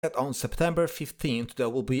On September 15th, there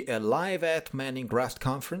will be a live at Manning Rust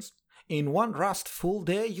conference. In one Rust full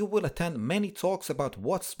day, you will attend many talks about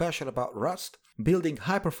what's special about Rust, building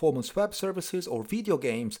high-performance web services or video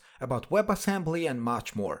games, about WebAssembly and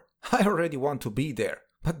much more. I already want to be there.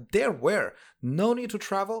 But there where? No need to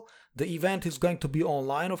travel. The event is going to be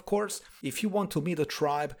online, of course. If you want to meet the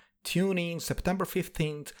tribe, tune in September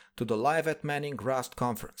 15th to the Live at Manning Rust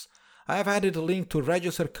conference. I have added a link to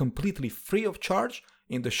register completely free of charge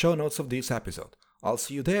in the show notes of this episode. I'll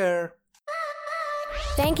see you there.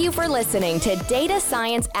 Thank you for listening to Data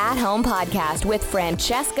Science at Home podcast with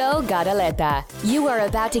Francesco Gadaletta. You are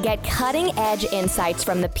about to get cutting-edge insights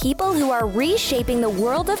from the people who are reshaping the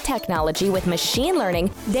world of technology with machine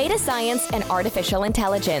learning, data science, and artificial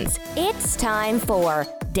intelligence. It's time for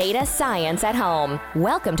Data Science at Home.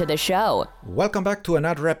 Welcome to the show. Welcome back to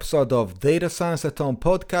another episode of Data Science at Home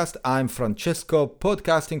podcast. I'm Francesco,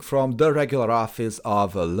 podcasting from the regular office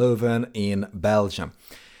of Leuven in Belgium.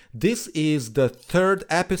 This is the third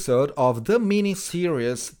episode of the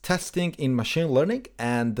mini-series Testing in Machine Learning,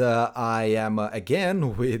 and I am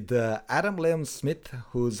again with Adam Leon-Smith,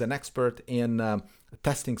 who's an expert in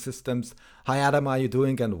testing systems. Hi Adam, how are you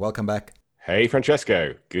doing? And welcome back. Hey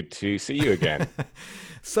Francesco, good to see you again.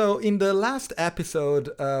 So in the last episode,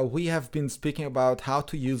 we have been speaking about how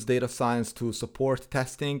to use data science to support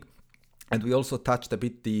testing. And we also touched a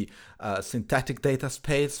bit the synthetic data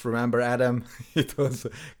space. Remember, Adam? It was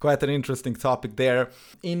quite an interesting topic there.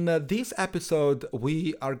 In this episode,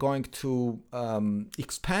 we are going to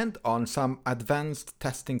expand on some advanced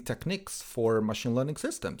testing techniques for machine learning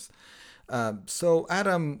systems. So,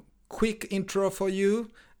 Adam, quick intro for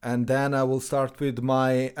you, and then I will start with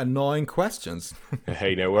my annoying questions.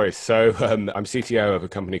 Hey, no worries. So I'm CTO of a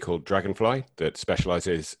company called Dragonfly that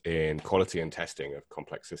specializes in quality and testing of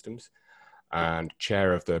complex systems, and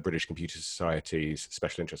chair of the British Computer Society's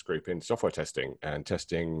special interest group in software testing. And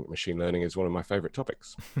testing machine learning is one of my favorite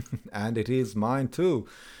topics. And it is mine too.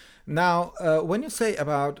 Now, when you say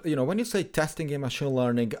testing in machine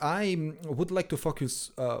learning, I would like to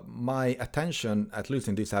focus my attention, at least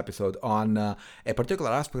in this episode, on a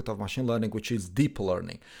particular aspect of machine learning, which is deep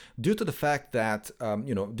learning. Due to the fact that,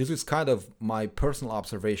 this is kind of my personal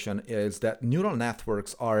observation, is that neural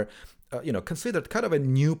networks are considered kind of a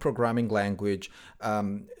new programming language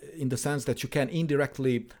in the sense that you can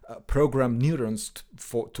indirectly program neurons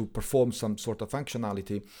to perform some sort of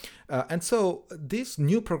functionality. And so this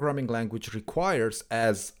new programming language requires,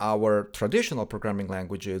 as our traditional programming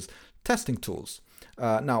languages, testing tools.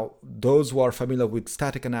 Now, those who are familiar with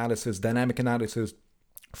static analysis, dynamic analysis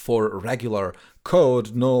for regular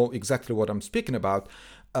code know exactly what I'm speaking about.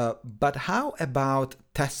 But how about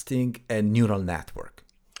testing a neural network?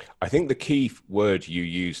 I think the key word you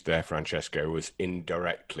used there, Francesco, was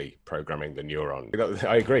indirectly programming the neuron.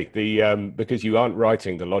 I agree. Because you aren't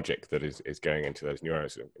writing the logic that is going into those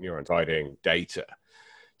neurons providing data.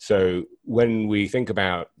 So when we think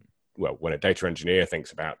about, when a data engineer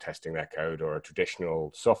thinks about testing their code, or a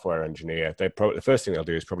traditional software engineer, the first thing they'll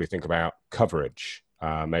do is probably think about coverage.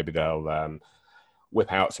 Maybe they'll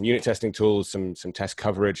whip out some unit testing tools, some test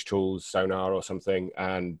coverage tools, Sonar or something,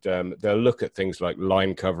 and they'll look at things like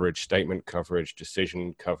line coverage, statement coverage,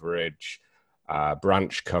 decision coverage,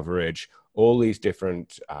 branch coverage, all these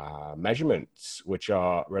different measurements which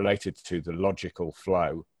are related to the logical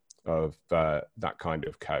flow of that kind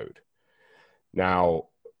of code. Now,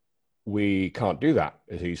 we can't do that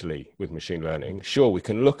as easily with machine learning. Sure, we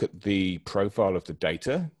can look at the profile of the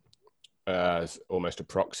data as almost a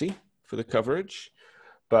proxy for the coverage,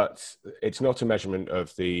 but it's not a measurement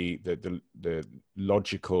of the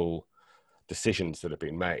logical decisions that have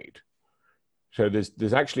been made. So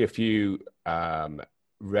there's actually a few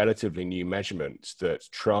relatively new measurements that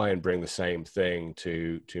try and bring the same thing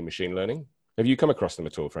to machine learning. Have you come across them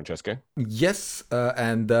at all, Francesco? Yes,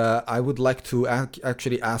 and I would like to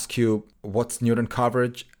actually ask you what's neuron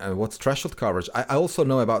coverage and what's threshold coverage. I also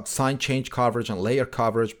know about sign change coverage and layer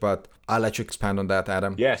coverage, but I'll let you expand on that,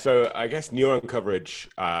 Adam. Yeah, so I guess neuron coverage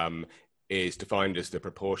is defined as the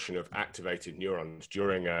proportion of activated neurons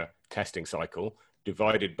during a testing cycle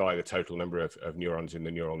divided by the total number of neurons in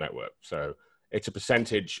the neural network. So it's a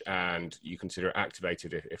percentage, and you consider it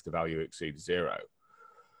activated if the value exceeds 0.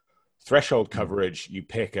 Threshold coverage, you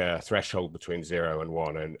pick a threshold between 0 and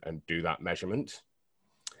 1 and do that measurement.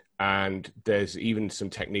 And there's even some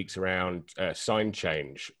techniques around sign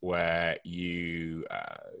change where you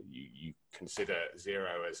consider 0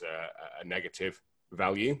 as a negative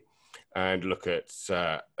value and look at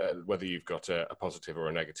whether you've got a positive or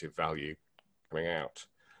a negative value coming out.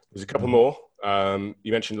 There's a couple more.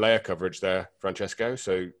 You mentioned layer coverage there, Francesco.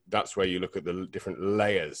 So that's where you look at the different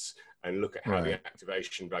layers and look at how the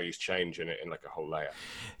activation values change in like a whole layer.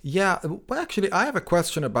 Yeah, well, actually, I have a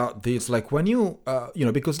question about this. Like when you,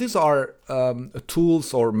 because these are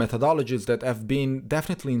tools or methodologies that have been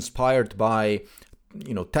definitely inspired by,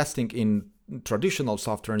 testing in traditional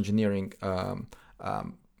software engineering.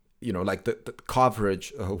 Like the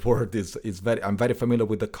coverage word is very, I'm very familiar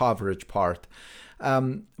with the coverage part.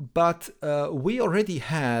 But we already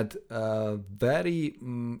had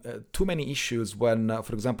too many issues when,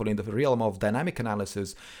 for example, in the realm of dynamic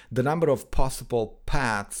analysis, the number of possible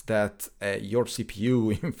paths that your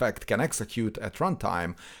CPU, in fact, can execute at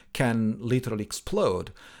runtime can literally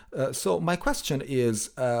explode. So my question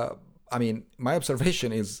is, my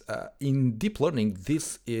observation is in deep learning,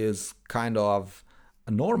 this is kind of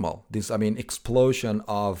normal. This, explosion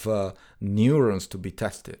of neurons to be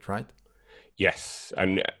tested, right? Yes,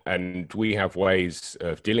 and we have ways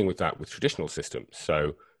of dealing with that with traditional systems.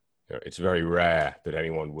 So it's very rare that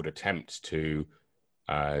anyone would attempt to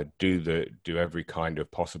do every kind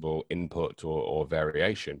of possible input or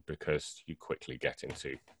variation, because you quickly get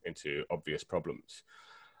into obvious problems.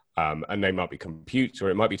 And they might be compute,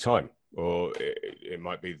 or it might be time, or it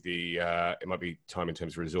might be time in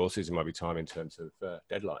terms of resources. It might be time in terms of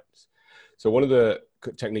deadlines. So one of the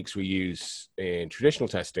techniques we use in traditional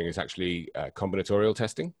testing is actually combinatorial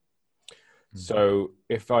testing. Mm-hmm. So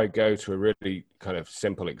if I go to a really kind of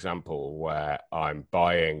simple example where I'm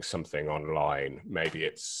buying something online, maybe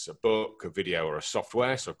it's a book, a video, or a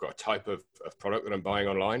software. So I've got a type of product that I'm buying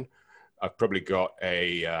online. I've probably got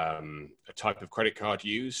a type of credit card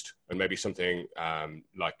used, and maybe something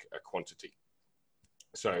like a quantity.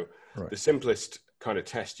 So the simplest kind of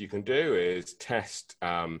test you can do is test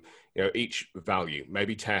each value.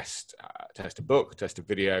 Maybe test a book, test a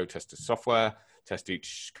video, test a software, test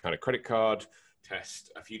each kind of credit card,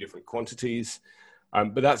 test a few different quantities.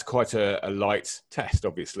 But that's quite a light test,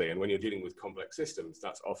 obviously. And when you're dealing with complex systems,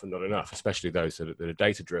 that's often not enough, especially those that are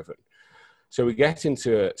data-driven. So we get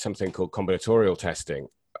into something called combinatorial testing,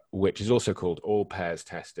 which is also called all pairs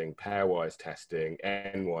testing, pairwise testing,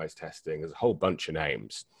 n-wise testing. There's a whole bunch of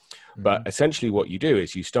names. Mm-hmm. But essentially what you do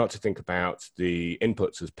is you start to think about the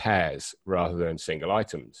inputs as pairs rather than single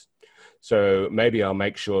items. So maybe I'll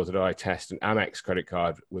make sure that I test an Amex credit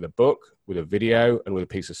card with a book, with a video, and with a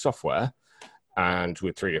piece of software, and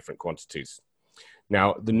with 3 different quantities.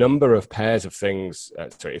 Now, the number of pairs of things,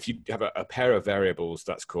 if you have a pair of variables,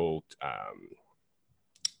 that's called,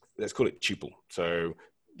 let's call it tuple. So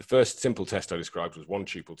the first simple test I described was 1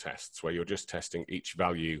 tuple tests, where you're just testing each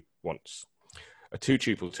value once. A 2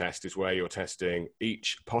 tuple test is where you're testing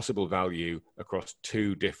each possible value across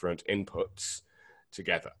 2 different inputs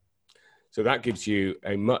together. So that gives you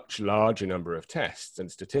a much larger number of tests, and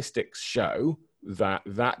statistics show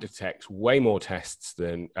that detects way more defects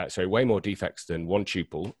than 1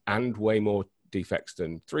 tuple, and way more defects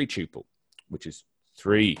than 3 tuple, which is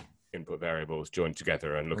 3 input variables joined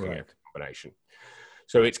together and looking at the combination.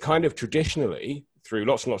 So it's kind of traditionally, through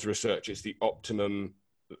lots and lots of research, it's the optimum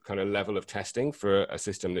kind of level of testing for a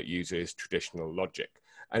system that uses traditional logic.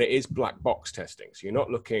 And it is black box testing. So you're not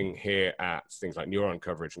looking here at things like neuron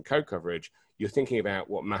coverage and code coverage. You're thinking about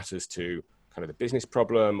what matters to kind of the business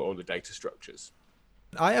problem or the data structures.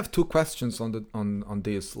 I have 2 questions on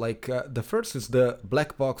this. Like the first is the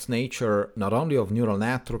black box nature, not only of neural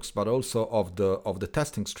networks, but also of the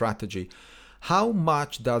testing strategy. How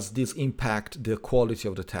much does this impact the quality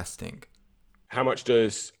of the testing? How much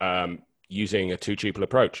does using a 2 tuple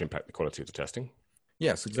approach impact the quality of the testing?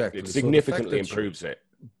 Yes, exactly. It significantly improves it,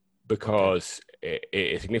 because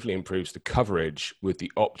it significantly improves the coverage with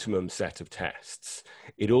the optimum set of tests.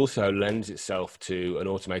 It also lends itself to an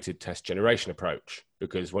automated test generation approach,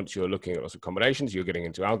 because once you're looking at lots of combinations, you're getting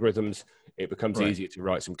into algorithms, it becomes easier to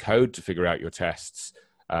write some code to figure out your tests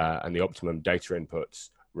and the optimum data inputs,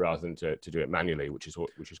 rather than to do it manually, which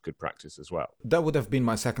is good practice as well. That would have been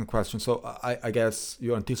my second question. So I guess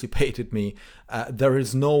you anticipated me. There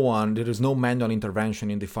is no manual intervention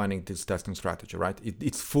in defining this testing strategy, right?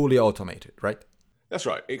 It's fully automated, right? That's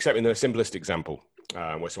right, except in the simplest example,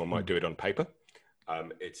 where someone might do it on paper.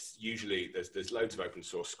 It's usually, there's loads of open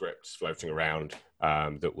source scripts floating around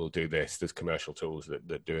that will do this. There's commercial tools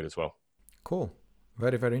that do it as well. Cool.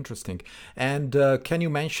 Very, very interesting. And can you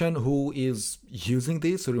mention who is using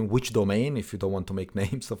this, or in which domain, if you don't want to make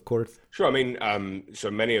names, of course? Sure. I mean, so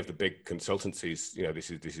many of the big consultancies,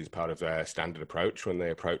 this is part of their standard approach when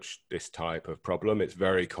they approach this type of problem. It's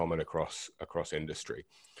very common across industry.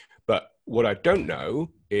 But what I don't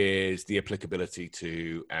know is the applicability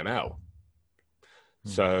to ML.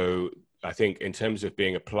 So I think in terms of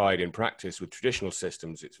being applied in practice with traditional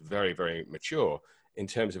systems, it's very, very mature. In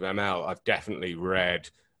terms of ML, I've definitely read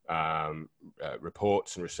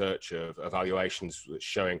reports and research of evaluations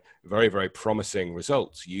showing very, very promising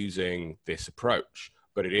results using this approach,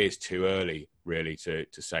 but it is too early really to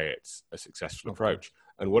say it's a successful approach.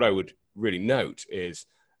 And what I would really note is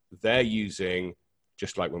they're using,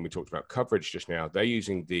 just like when we talked about coverage just now, they're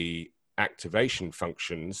using the activation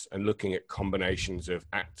functions and looking at combinations of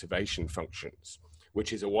activation functions,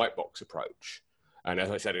 which is a white box approach. And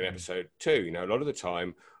as I said in episode 2, a lot of the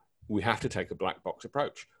time we have to take a black box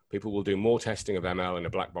approach. People will do more testing of ML in a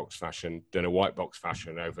black box fashion than a white box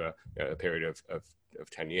fashion over a period of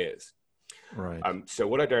 10 years. Right. So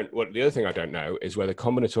the other thing I don't know is whether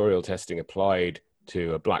combinatorial testing applied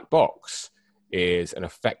to a black box is an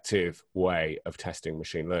effective way of testing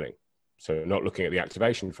machine learning. So not looking at the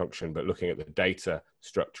activation function, but looking at the data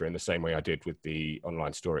structure in the same way I did with the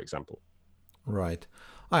online store example. Right.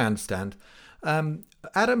 I understand.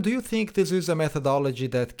 Adam, do you think this is a methodology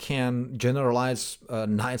that can generalize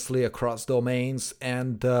nicely across domains?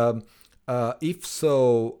 And if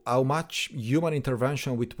so, how much human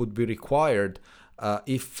intervention would be required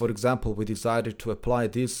if, for example, we decided to apply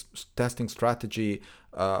this testing strategy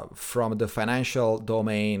from the financial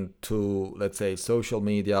domain to, let's say, social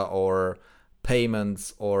media or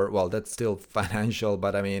payments, or, well, that's still financial,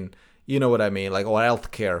 but I mean, you know what I mean, like, or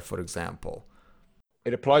healthcare, for example?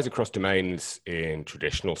 It applies across domains in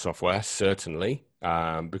traditional software, certainly,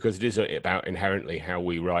 because it is about inherently how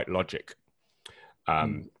we write logic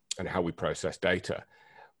and how we process data.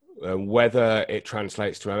 Whether it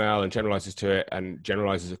translates to ML and generalizes to it and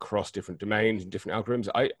generalizes across different domains and different algorithms,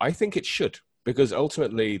 I think it should, because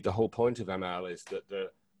ultimately the whole point of ML is that the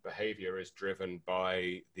behavior is driven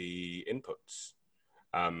by the inputs.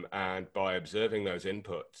 And by observing those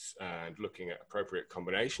inputs and looking at appropriate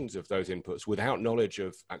combinations of those inputs without knowledge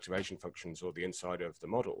of activation functions or the inside of the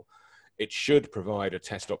model, it should provide a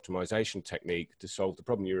test optimization technique to solve the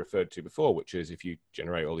problem you referred to before, which is if you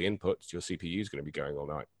generate all the inputs, your CPU is going to be going all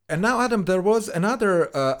night. And now, Adam, there was another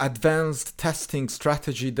advanced testing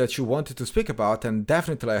strategy that you wanted to speak about, and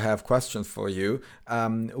definitely I have questions for you,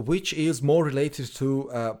 which is more related to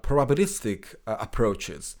probabilistic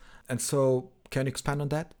approaches. And so, can you expand on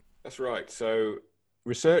that? That's right. So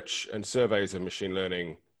research and surveys of machine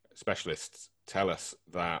learning specialists tell us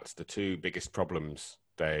that the two biggest problems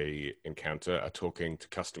they encounter are talking to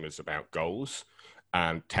customers about goals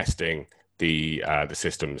and testing the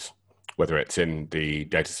systems, whether it's in the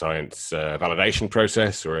data science validation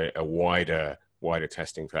process or a wider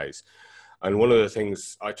testing phase. And one of the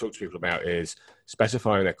things I talk to people about is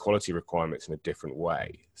specifying their quality requirements in a different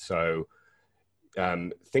way. So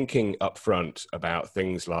thinking upfront about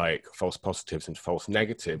things like false positives and false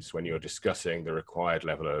negatives when you're discussing the required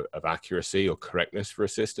level of accuracy or correctness for a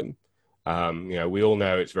system. We all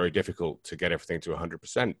know it's very difficult to get everything to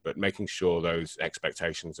 100%, but making sure those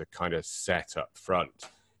expectations are kind of set up front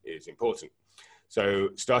is important. So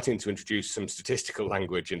starting to introduce some statistical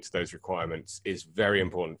language into those requirements is very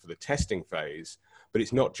important for the testing phase, but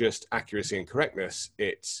it's not just accuracy and correctness,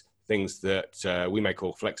 it's things that we may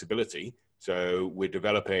call flexibility. So we're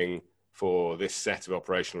developing for this set of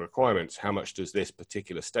operational requirements, how much does this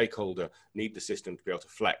particular stakeholder need the system to be able to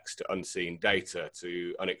flex to unseen data,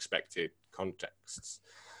 to unexpected contexts?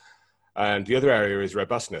 And the other area is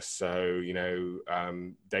robustness. So,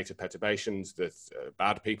 data perturbations that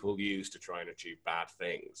bad people use to try and achieve bad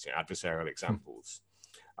things, adversarial examples.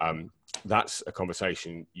 That's a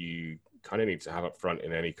conversation you kind of need to have up front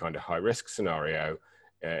in any kind of high risk scenario.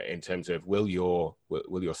 In terms of will your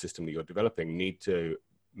system that you're developing need to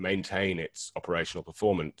maintain its operational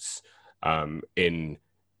performance in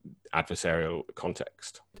adversarial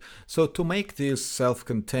context. So to make this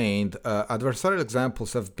self-contained, adversarial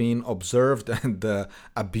examples have been observed and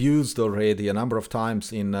abused already a number of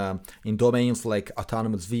times in domains like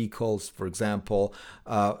autonomous vehicles, for example.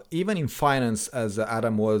 Even in finance, as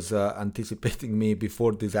Adam was anticipating me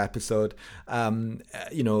before this episode,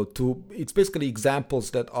 it's basically examples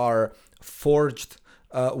that are forged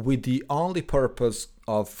with the only purpose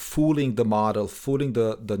of fooling the model, fooling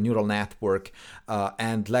the neural network,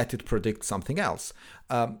 and let it predict something else.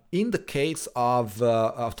 In the case of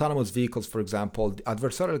autonomous vehicles, for example,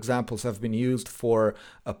 adversarial examples have been used for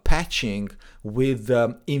patching with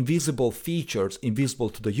invisible features, invisible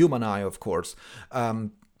to the human eye, of course,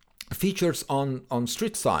 features on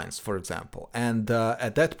street signs, for example. And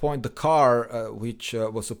at that point, the car, which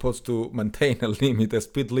was supposed to maintain a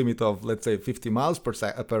speed limit of, let's say, 50 miles per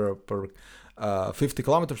 50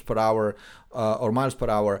 kilometers per hour or miles per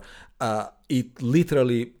hour, it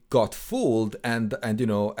literally got fooled and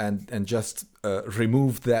just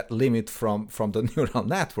removed that line from the neural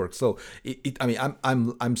network. So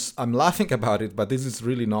I'm laughing about it, but this is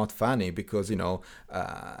really not funny because there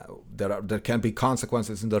can be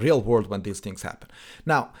consequences in the real world when these things happen.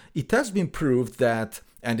 Now, it has been proved that,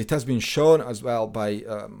 and it has been shown as well by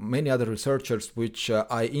many other researchers, which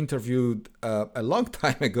I interviewed a long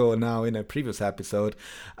time ago now in a previous episode,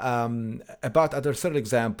 about adversarial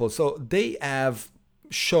examples. So they have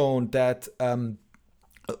shown that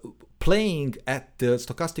playing at the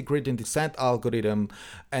stochastic gradient descent algorithm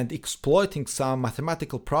and exploiting some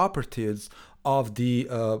mathematical properties of the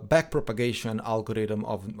backpropagation algorithm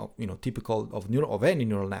typical of any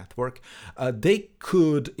neural network, they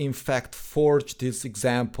could in fact forge these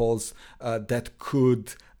examples that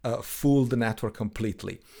could fool the network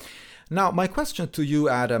completely. Now, my question to you,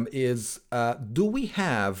 Adam, is do we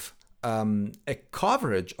have a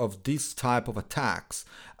coverage of this type of attacks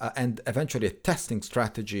and eventually a testing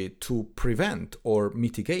strategy to prevent or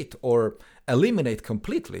mitigate or eliminate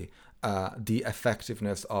completely the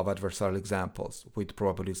effectiveness of adversarial examples with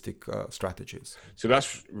probabilistic strategies? So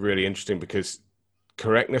that's really interesting because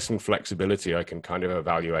correctness and flexibility I can kind of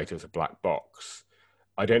evaluate as a black box.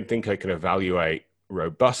 I don't think I can evaluate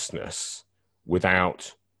robustness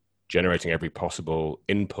without generating every possible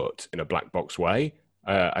input in a black box way.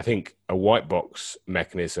 I think a white box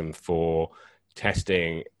mechanism for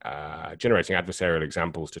testing, generating adversarial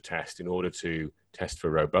examples to test in order to test for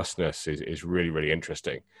robustness is really, really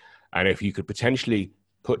interesting. And if you could potentially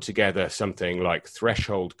put together something like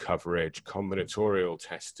threshold coverage, combinatorial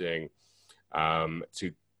testing,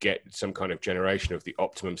 to get some kind of generation of the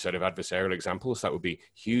optimum set of adversarial examples, that would be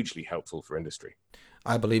hugely helpful for industry.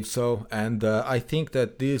 I believe so. And I think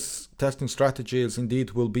that these testing strategies indeed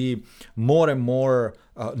will be more and more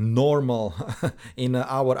normal in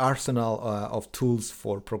our arsenal of tools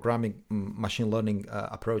for programming machine learning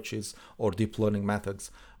approaches or deep learning methods,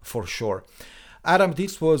 for sure. Adam,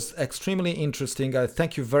 this was extremely interesting.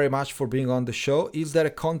 Thank you very much for being on the show. Is there a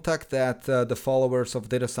contact that the followers of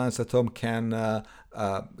Data Science at Home can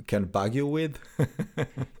bug you with?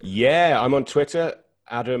 Yeah, I'm on Twitter.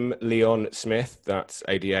 Adam Leon Smith, that's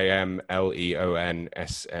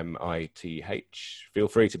ADAMLEONSMITH. Feel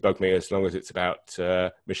free to bug me as long as it's about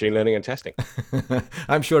machine learning and testing.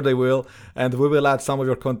 I'm sure they will. And we will add some of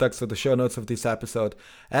your contacts to the show notes of this episode.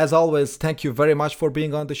 As always, thank you very much for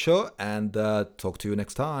being on the show and talk to you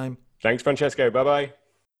next time. Thanks, Francesco. Bye-bye.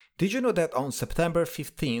 Did you know that on September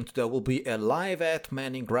 15th, there will be a live at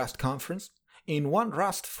Manning Rust conference? In one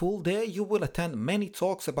Rust full day, you will attend many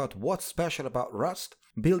talks about what's special about Rust,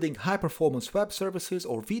 building high-performance web services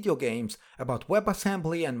or video games, about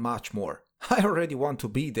WebAssembly and much more. I already want to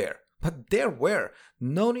be there. But there where?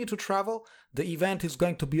 No need to travel. The event is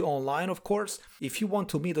going to be online, of course. If you want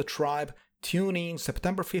to meet the tribe, tune in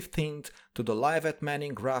September 15th to the Live at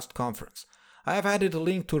Manning Rust conference. I have added a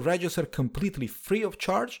link to register completely free of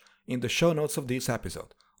charge in the show notes of this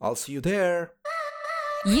episode. I'll see you there.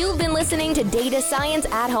 You've been listening to Data Science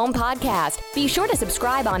at Home podcast. Be sure to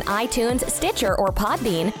subscribe on iTunes, Stitcher, or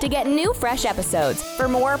Podbean to get new fresh episodes. For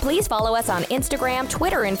more, please follow us on Instagram,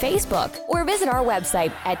 Twitter, and Facebook, or visit our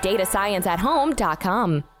website at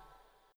datascienceathome.com.